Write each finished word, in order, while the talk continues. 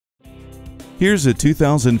Here's a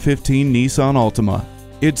 2015 Nissan Altima.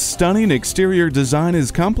 Its stunning exterior design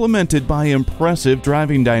is complemented by impressive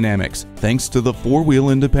driving dynamics thanks to the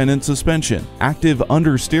four-wheel independent suspension, active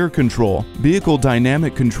understeer control, vehicle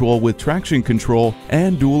dynamic control with traction control,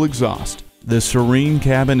 and dual exhaust. The serene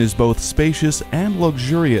cabin is both spacious and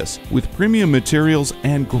luxurious with premium materials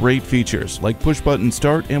and great features like push-button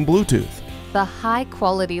start and Bluetooth. The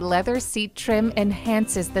high-quality leather seat trim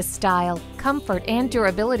enhances the style, comfort, and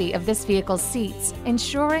durability of this vehicle's seats,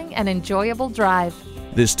 ensuring an enjoyable drive.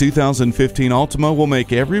 This 2015 Altima will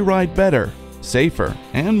make every ride better, safer,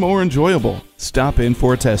 and more enjoyable. Stop in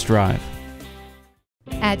for a test drive.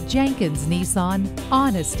 At Jenkins Nissan,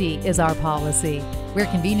 honesty is our policy. We're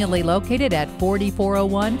conveniently located at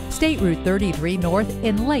 4401 State Route 33 North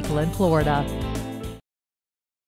in Lakeland, Florida.